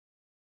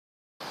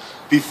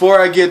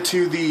Before I get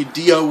to the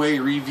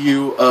DOA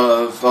review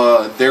of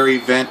their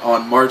event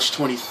on March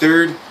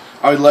 23rd,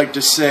 I would like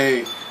to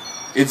say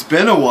it's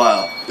been a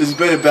while. It's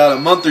been about a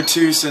month or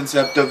two since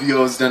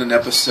FWO has done an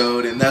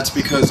episode, and that's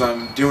because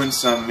I'm doing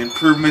some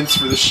improvements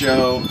for the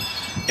show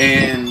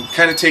and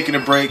kind of taking a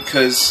break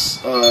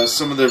because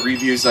some of the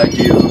reviews I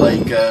do,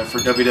 like for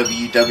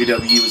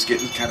WWE was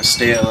getting kind of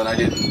stale, and I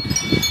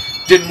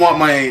didn't want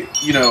my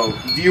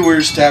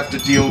viewers to have to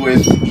deal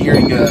with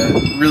hearing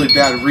a really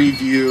bad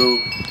review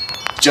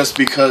just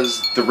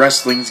because the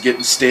wrestling's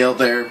getting stale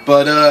there.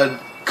 But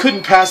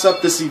couldn't pass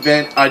up this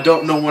event. I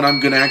don't know when I'm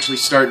going to actually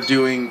start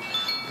doing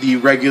the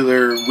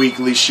regular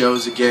weekly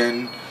shows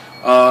again,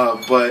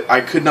 but I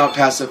could not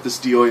pass up this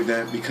DOA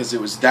event because it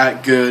was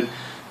that good.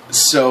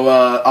 So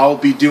I'll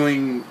be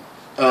doing,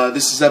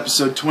 this is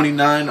episode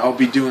 29, I'll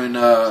be doing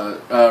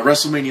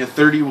WrestleMania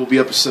 30 will be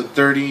episode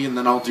 30, and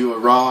then I'll do a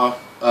Raw,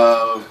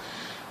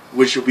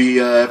 which will be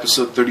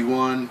episode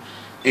 31.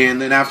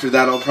 And then after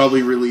that, I'll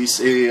probably release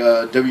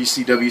a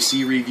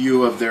WCWC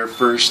review of their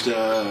first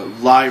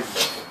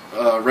live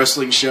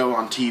wrestling show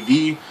on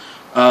TV,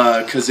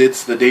 because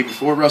it's the day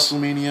before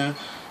WrestleMania.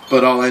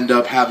 But I'll end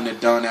up having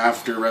it done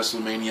after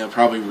WrestleMania.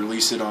 Probably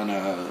release it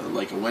on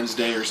like a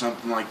Wednesday or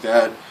something like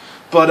that.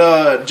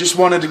 But just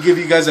wanted to give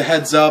you guys a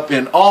heads up,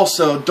 and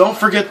also don't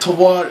forget to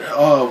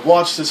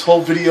watch this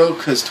whole video,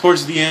 because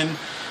towards the end,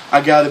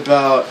 I got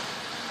about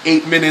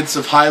 8 minutes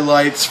of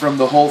highlights from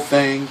the whole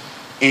thing.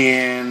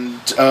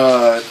 And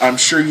I'm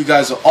sure you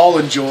guys will all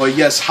enjoy.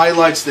 Yes,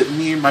 highlights that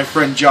me and my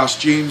friend Josh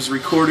James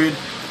recorded.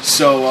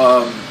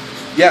 So,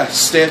 yeah,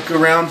 stick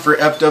around for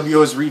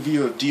FWO's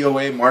review of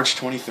DOA March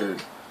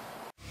 23rd.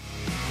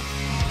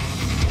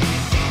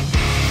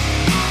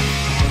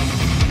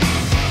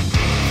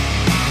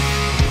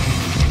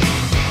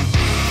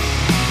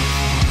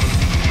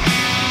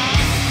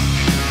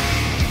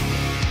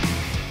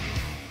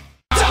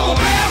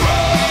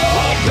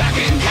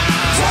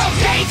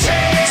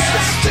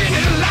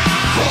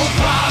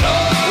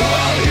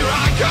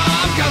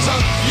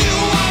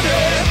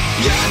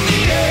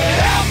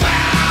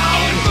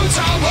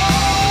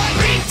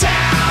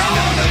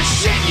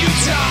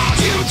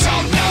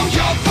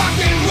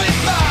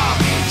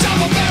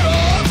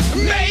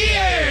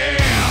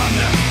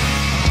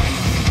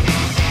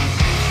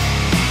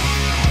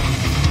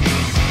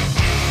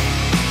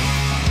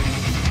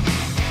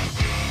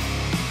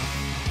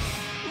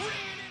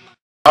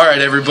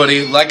 Alright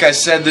everybody, like I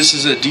said, this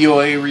is a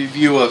DOA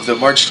review of the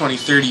March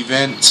 23rd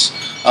event.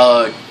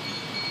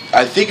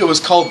 I think it was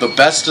called The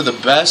Best of the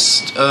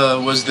Best,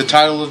 was the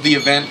title of the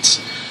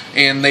event.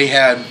 And they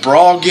had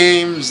Brawl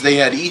Games, they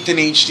had Ethan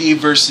HD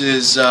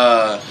versus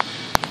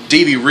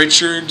Davey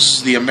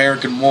Richards, the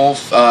American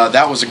Wolf.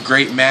 That was a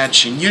great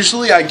match, and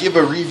usually I give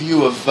a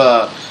review of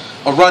a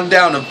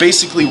rundown of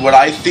basically what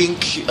I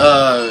think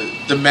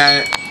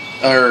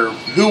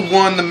who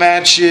won the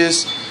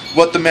matches,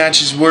 what the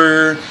matches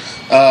were,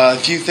 a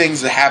few things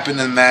that happened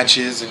in the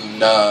matches,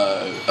 and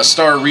a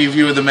star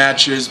review of the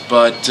matches.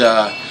 But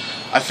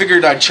I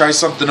figured I'd try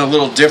something a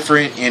little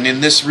different, and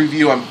in this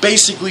review I'm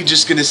basically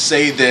just going to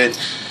say that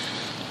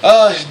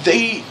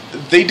they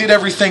did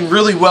everything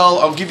really well.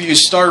 I'll give you a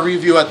star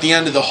review at the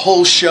end of the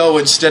whole show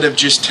instead of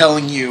just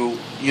telling you,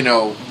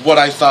 what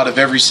I thought of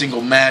every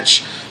single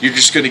match. You're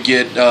just going to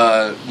get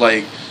out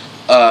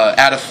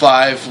of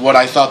 5 what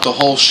I thought the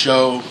whole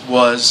show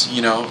was,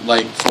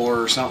 like 4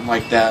 or something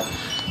like that.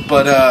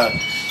 But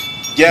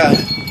yeah,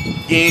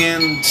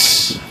 and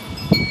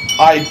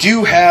I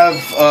do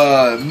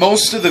have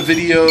most of the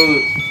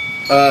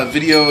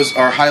videos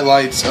are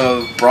highlights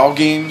of Brawl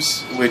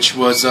Games, which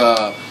was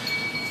I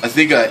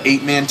think a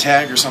 8-man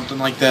tag or something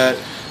like that.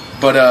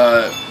 But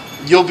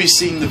you'll be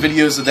seeing the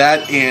videos of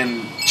that,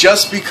 and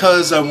just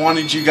because I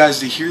wanted you guys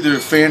to hear their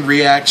fan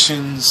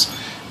reactions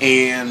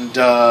and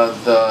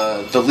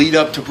the lead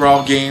up to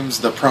Brawl Games,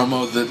 the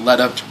promo that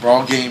led up to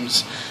Brawl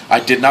Games, I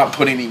did not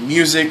put any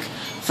music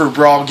for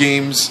Brawl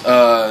Games,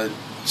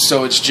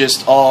 so it's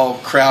just all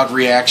crowd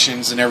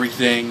reactions and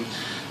everything,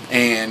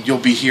 and you'll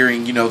be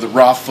hearing, the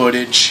raw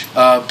footage.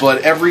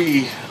 But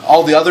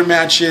all the other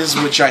matches,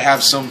 which I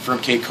have some from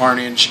Kate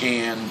Carnage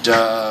and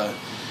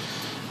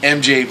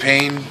MJ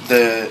Payne,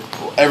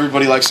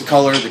 everybody likes to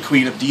call her the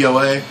Queen of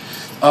DOA,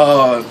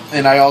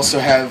 and I also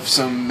have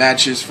some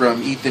matches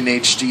from Ethan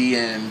HD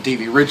and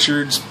Davey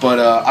Richards, but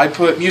I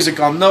put music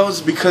on those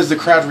because the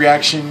crowd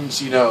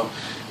reactions,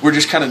 were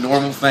just kind of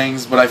normal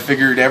things, but I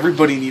figured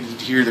everybody needed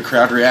to hear the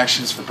crowd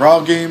reactions for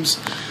Brawl Games.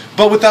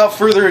 But without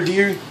further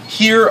ado,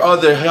 here are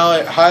the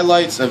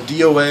highlights of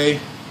DOA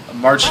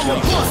March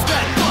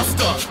 23rd.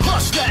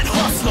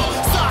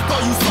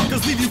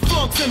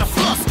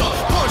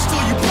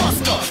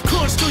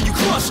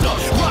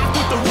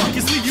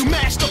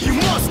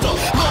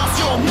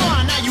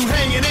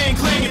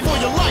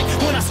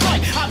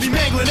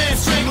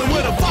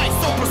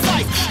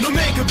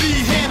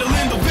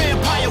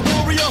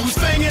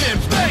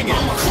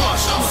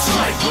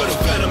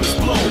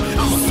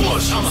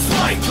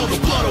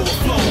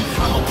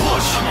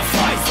 I'ma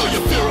fight so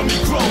your fear of me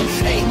grow.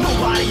 Ain't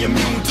nobody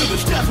immune to the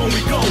death when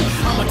we go.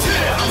 I'm a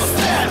tear, I'm a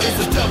stab, it's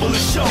a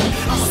devilish show.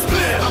 I'm a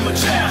spit, I'm a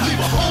jab, leave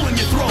a hole in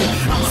your throat.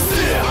 I'm a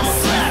sear, I'm a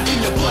slap, in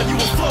your blood you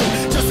will flow.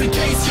 Just in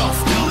case y'all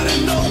still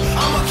didn't know,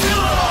 I'm a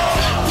killer.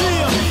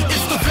 Yeah,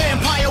 it's the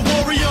vampire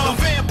warrior. The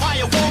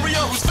vampire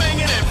warrior who's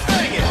fanging and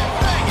banging.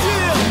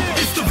 Yeah,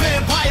 it's the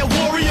vampire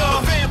warrior.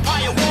 The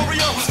vampire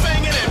warrior who's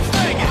fanging and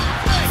banging.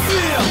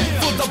 Fear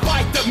for the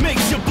bite that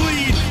makes you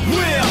bleed.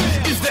 Where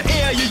is the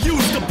air you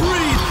used to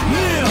breathe?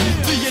 Near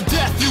to your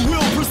death you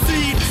will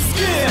proceed.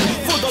 Scared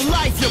for the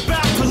life you're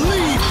about to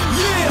lead.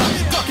 Yeah,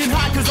 ducking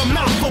high cause I'm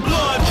out for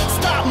blood.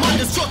 Stop my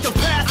destructive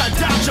path, I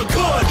doubt you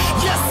could.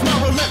 Yes, my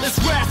relentless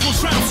wrath will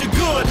trounce you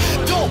good.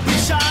 Don't be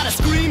shy to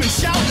scream and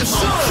shout and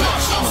shout.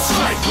 I'm a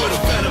strike with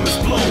a venomous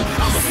blow.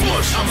 I'm a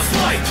push, I'm a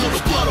slide till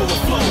the blood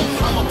overflow.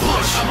 I'm a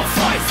push, I'm a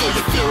fight so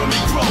your fear of me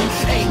grow.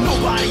 Ain't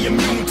nobody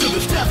immune to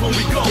the death when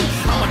we go.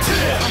 I'm a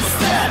tear, I'm a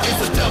stab,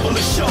 it's a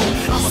devilish show.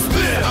 I'm a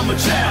spit, I'm a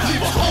jab,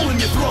 leave a hole in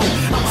your throat.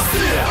 I'm a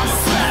sear, I'm a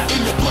slap,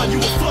 in your blood you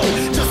will flow.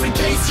 Just in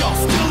case y'all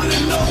still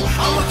didn't know,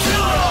 I'm a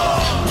killer.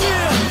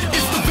 Yeah,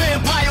 it's the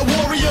vampire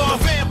warrior.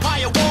 The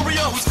vampire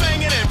warrior who's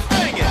fanging and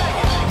banging.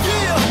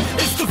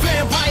 Yeah, it's the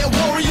vampire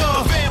warrior.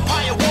 The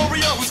vampire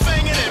warrior who's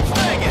fanging and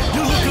banging.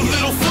 You look a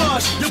little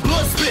flush, your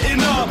blood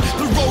spitting up,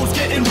 the road's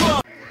getting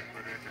rough.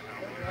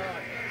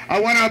 I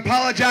want to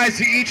apologize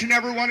to each and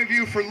every one of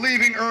you for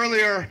leaving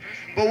earlier,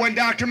 but when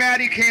Dr.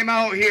 Matty came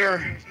out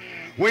here,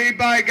 way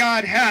by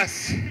God,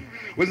 Hess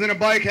was in a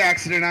bike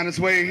accident on his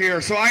way here.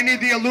 So I need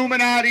the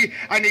Illuminati,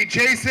 I need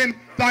Jason,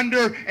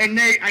 Thunder, and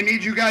Nate. I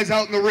need you guys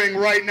out in the ring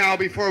right now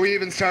before we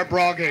even start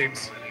Brawl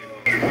Games.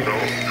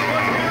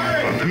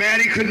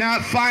 Matty could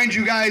not find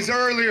you guys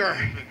earlier.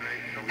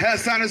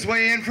 Hess on his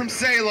way in from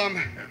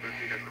Salem.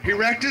 He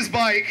wrecked his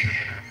bike.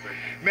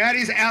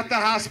 Matty's at the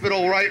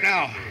hospital right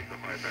now.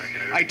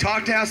 I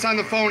talked to Hess on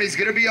the phone, he's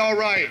gonna be all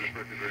right.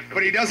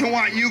 But he doesn't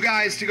want you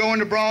guys to go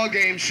into Brawl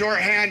Games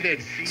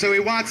short-handed. So he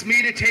wants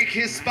me to take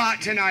his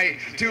spot tonight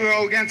to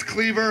go against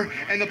Cleaver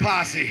and the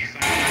posse.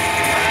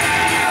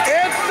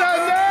 It's the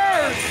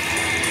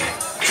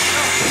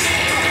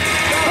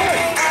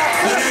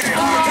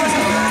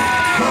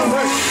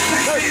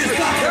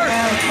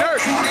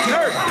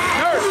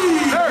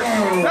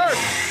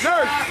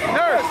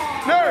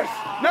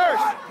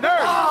nurse!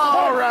 Nurse!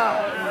 All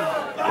right.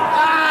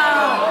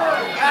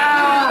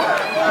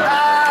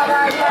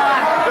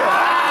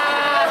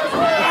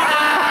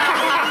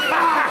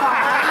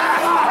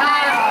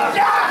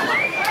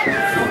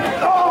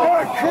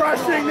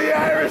 Crushing the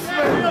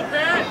Irishman.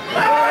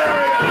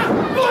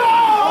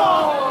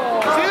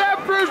 See, that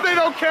proves they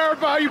don't care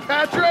about you,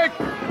 Patrick.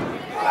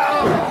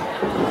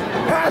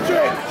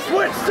 Patrick,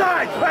 switch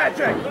sides,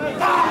 Patrick.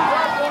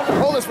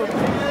 Hold this for me.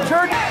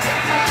 Turn.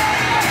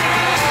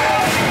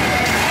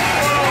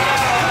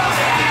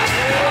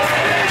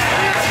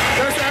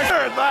 There's our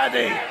third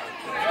body.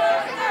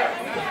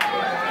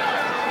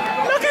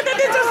 Look at the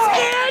ninja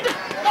scared.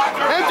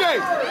 MJ.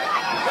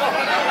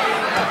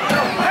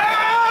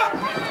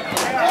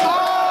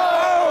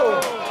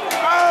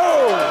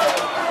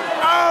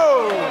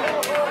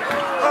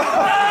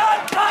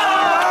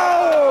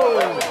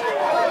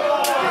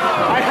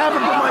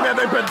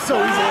 So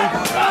easily.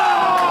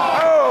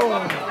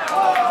 Oh!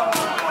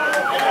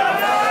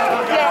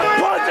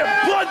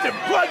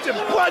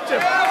 Punch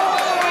him!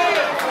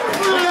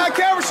 We got a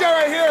camera shot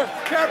right here.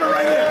 Camera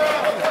right here.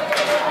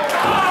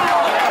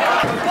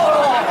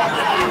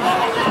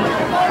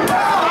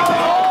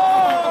 Oh!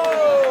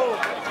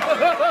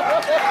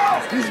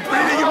 He's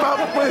beating him up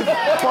with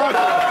punch.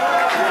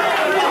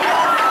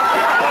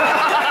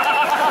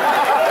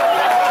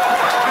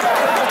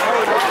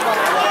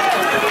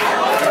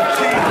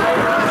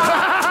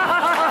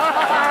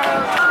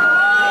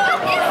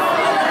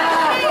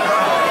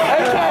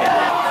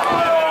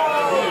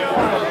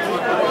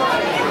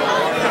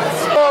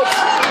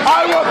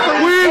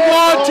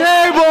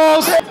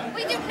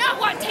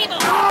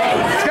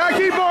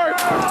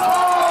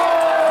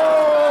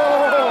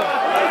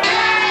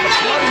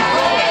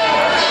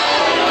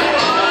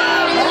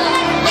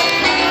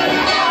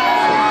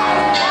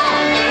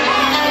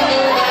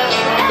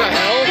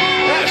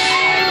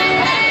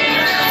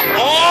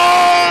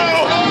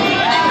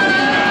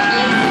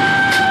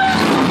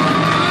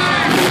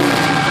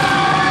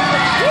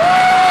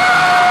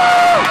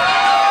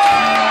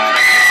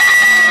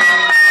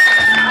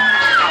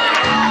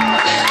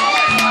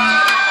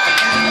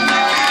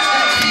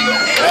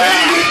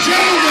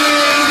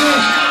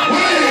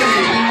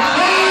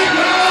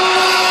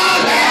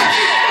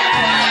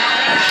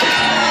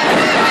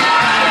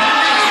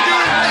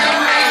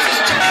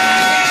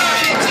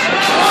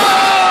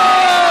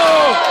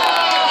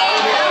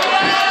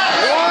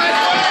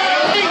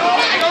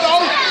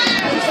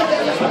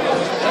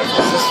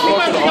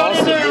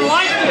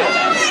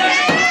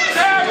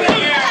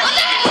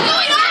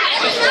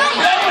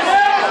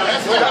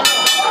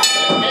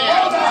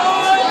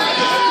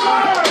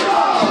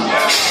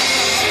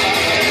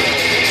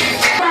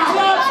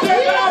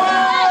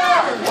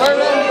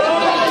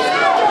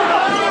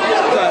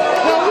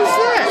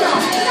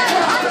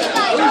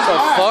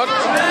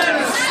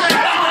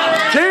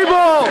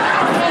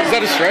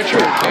 that a stretcher?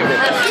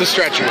 It's a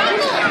stretcher.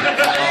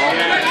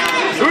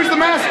 Who's the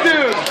masked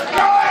dude?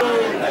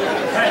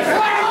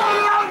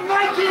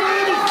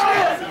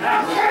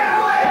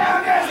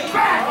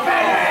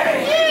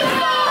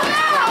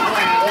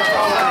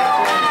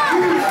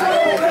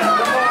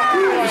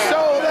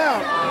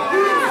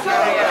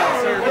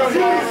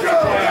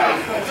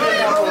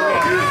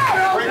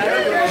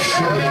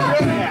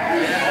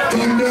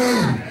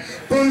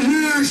 For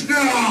years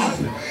now,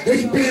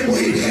 it's been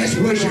with us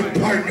was your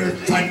partner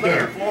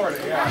Thunder.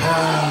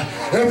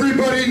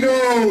 Everybody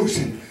knows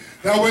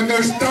that when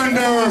there's thunder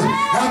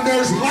and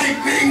there's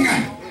lightning,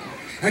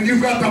 and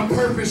you've got the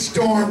perfect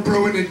storm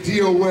brewing in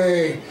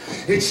DOA,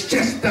 it's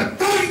just the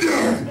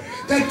thunder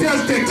that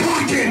does the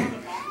talking.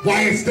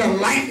 Why, it's the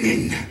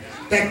lightning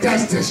that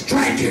does the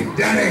striking,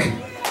 Daddy.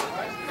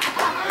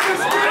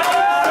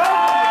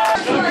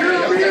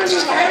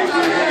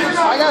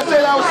 I gotta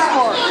say that was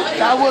smart.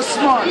 That was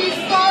smart.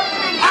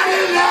 I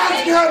didn't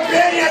ask your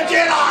opinion,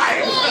 did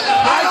I?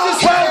 I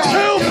just felt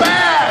too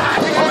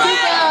bad.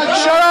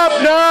 Shut up,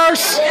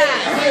 nurse.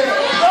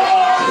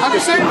 I'm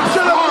just saying,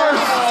 shut up, nurse.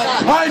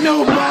 I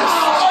know best.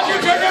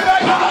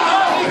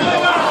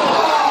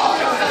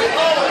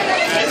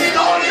 It's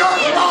all your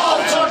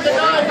fault.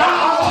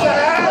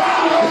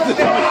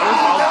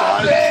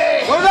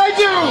 What did I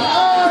do?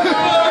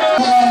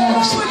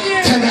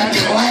 To the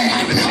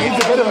clan. Needs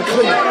a bit of a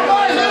clean.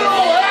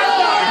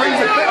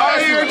 Oh,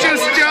 you're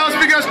just jealous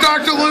because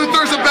Dr.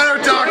 Luther's a better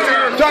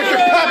doctor. Dr.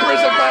 Pepper is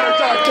a better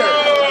doctor.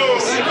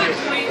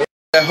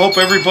 I hope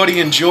everybody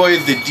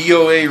enjoyed the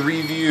DOA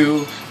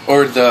review,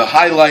 or the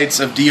highlights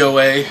of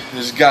DOA.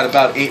 There's got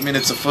about 8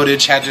 minutes of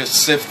footage. Had to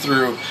sift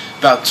through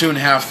about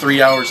 2.5 to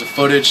 3 hours of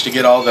footage to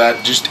get all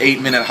that just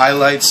 8-minute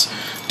highlights.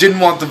 Didn't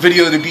want the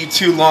video to be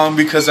too long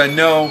because I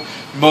know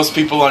most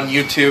people on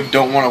YouTube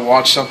don't want to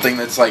watch something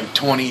that's like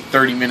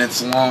 20-30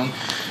 minutes long.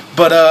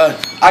 But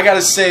I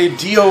gotta say,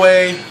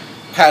 DOA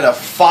had a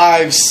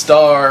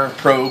 5-star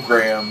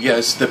program.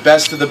 Yes, the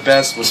best of the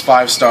best was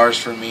 5 stars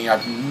for me.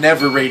 I've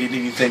never rated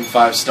anything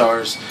 5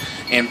 stars.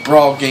 And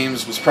Brawl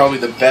Games was probably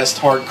the best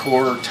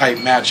hardcore type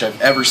match I've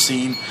ever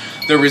seen.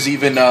 There was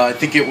even, I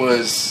think it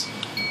was,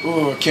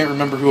 I can't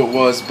remember who it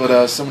was,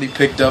 but somebody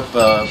picked up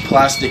a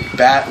plastic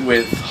bat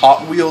with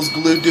Hot Wheels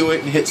glued to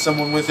it and hit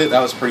someone with it.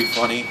 That was pretty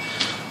funny.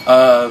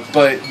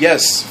 But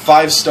yes,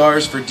 5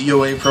 stars for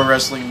DOA Pro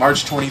Wrestling,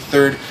 March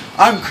 23rd.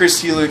 I'm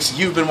Chris Helix.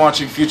 You've been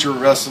watching Future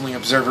Wrestling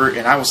Observer,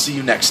 and I will see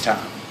you next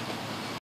time.